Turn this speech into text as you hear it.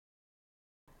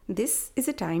This is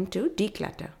a time to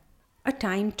declutter, a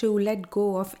time to let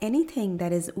go of anything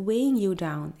that is weighing you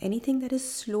down, anything that is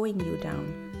slowing you down.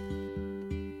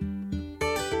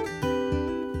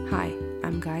 Hi,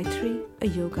 I'm Gayatri, a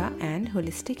yoga and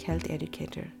holistic health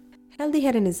educator. Healthy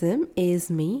hedonism is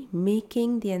me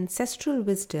making the ancestral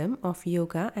wisdom of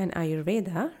yoga and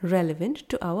Ayurveda relevant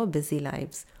to our busy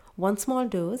lives, one small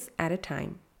dose at a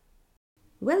time.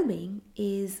 Well-being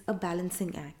is a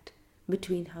balancing act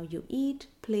between how you eat,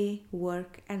 play,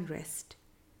 work, and rest.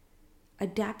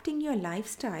 Adapting your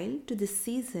lifestyle to the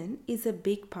season is a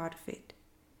big part of it.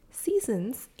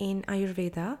 Seasons in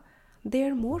Ayurveda, they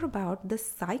are more about the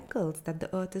cycles that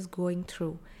the earth is going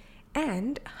through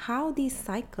and how these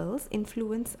cycles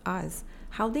influence us,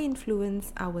 how they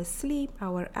influence our sleep,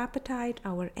 our appetite,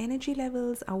 our energy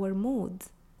levels, our moods.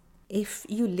 If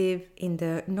you live in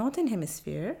the northern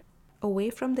hemisphere, away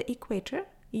from the equator,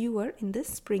 you are in the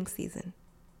spring season.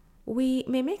 We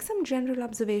may make some general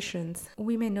observations.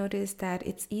 We may notice that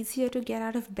it's easier to get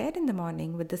out of bed in the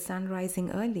morning with the sun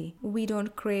rising early. We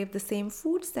don't crave the same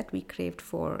foods that we craved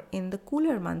for in the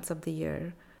cooler months of the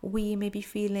year. We may be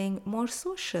feeling more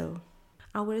social.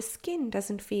 Our skin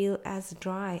doesn't feel as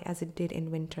dry as it did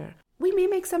in winter. We may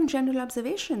make some general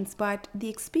observations, but the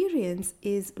experience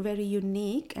is very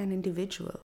unique and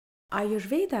individual.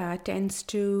 Ayurveda tends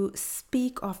to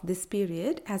speak of this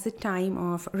period as a time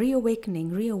of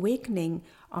reawakening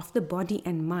of the body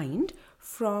and mind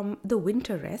from the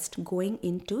winter rest going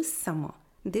into summer.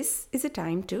 This is a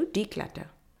time to declutter,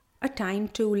 a time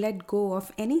to let go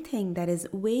of anything that is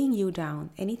weighing you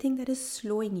down, anything that is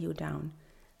slowing you down.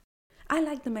 I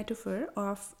like the metaphor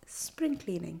of spring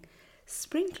cleaning.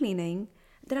 Spring cleaning,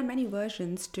 there are many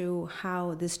versions to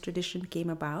how this tradition came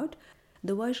about.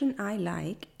 The version I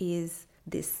like is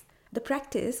this. The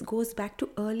practice goes back to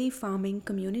early farming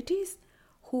communities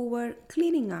who were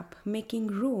cleaning up, making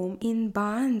room in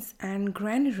barns and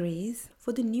granaries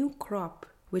for the new crop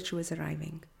which was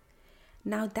arriving.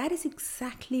 Now that is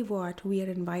exactly what we are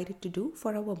invited to do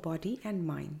for our body and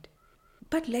mind.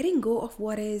 But letting go of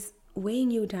what is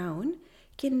weighing you down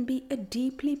can be a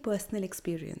deeply personal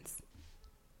experience.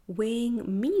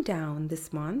 Weighing me down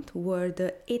this month were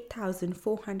the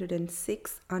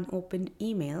 8,406 unopened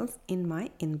emails in my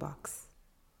inbox.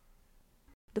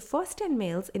 The first 10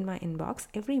 mails in my inbox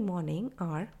every morning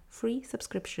are free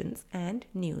subscriptions and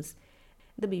news.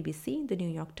 The BBC, the New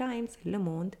York Times, Le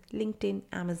Monde, LinkedIn,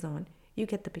 Amazon, you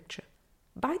get the picture.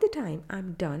 By the time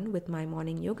I'm done with my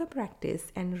morning yoga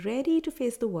practice and ready to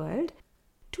face the world,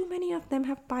 too many of them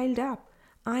have piled up.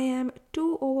 I am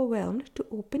too overwhelmed to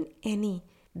open any.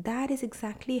 That is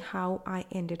exactly how I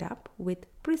ended up with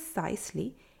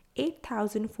precisely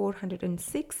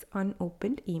 8,406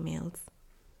 unopened emails.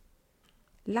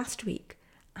 Last week,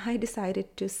 I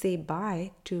decided to say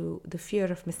bye to the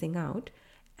fear of missing out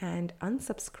and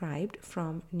unsubscribed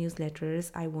from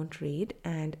newsletters I won't read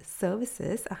and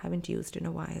services I haven't used in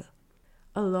a while.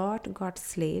 A lot got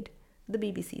slayed. The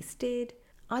BBC stayed.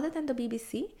 Other than the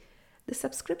BBC, the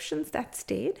subscriptions that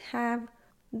stayed have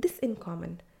this in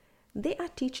common. They are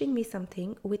teaching me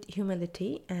something with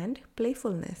humility and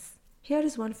playfulness. Here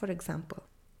is one for example.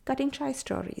 Cutting Chai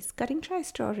Stories. Cutting Chai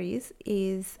Stories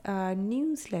is a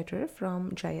newsletter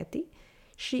from Jayati.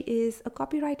 She is a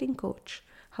copywriting coach.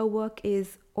 Her work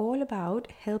is all about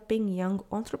helping young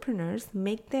entrepreneurs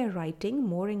make their writing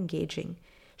more engaging.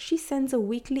 She sends a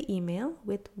weekly email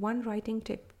with one writing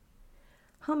tip.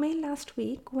 Her mail last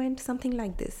week went something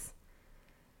like this.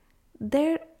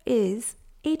 There is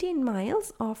 18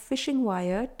 miles of fishing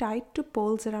wire tied to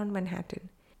poles around Manhattan,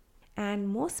 and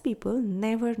most people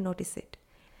never notice it.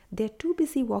 They're too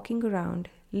busy walking around,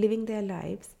 living their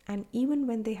lives, and even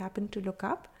when they happen to look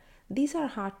up, these are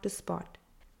hard to spot.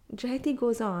 Jayati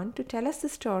goes on to tell us the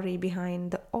story behind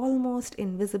the almost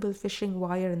invisible fishing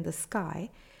wire in the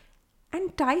sky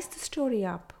and ties the story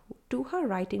up to her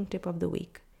writing tip of the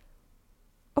week.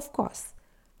 Of course,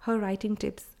 her writing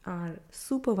tips are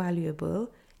super valuable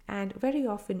and very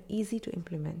often easy to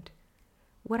implement.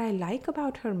 What I like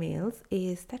about her mails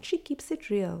is that she keeps it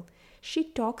real. She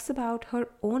talks about her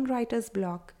own writer's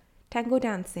block, tango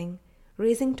dancing,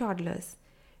 raising toddlers.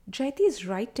 Jayati's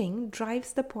writing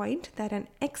drives the point that an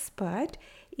expert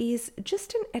is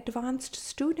just an advanced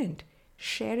student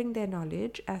sharing their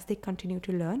knowledge as they continue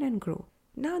to learn and grow.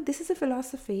 Now, this is a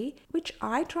philosophy which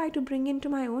I try to bring into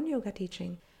my own yoga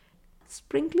teaching.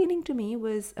 Spring cleaning to me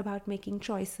was about making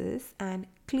choices and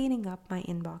cleaning up my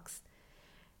inbox.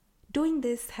 Doing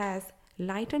this has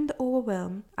lightened the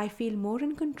overwhelm. I feel more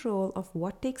in control of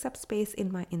what takes up space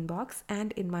in my inbox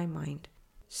and in my mind.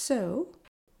 So,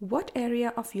 what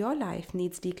area of your life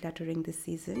needs decluttering this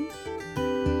season?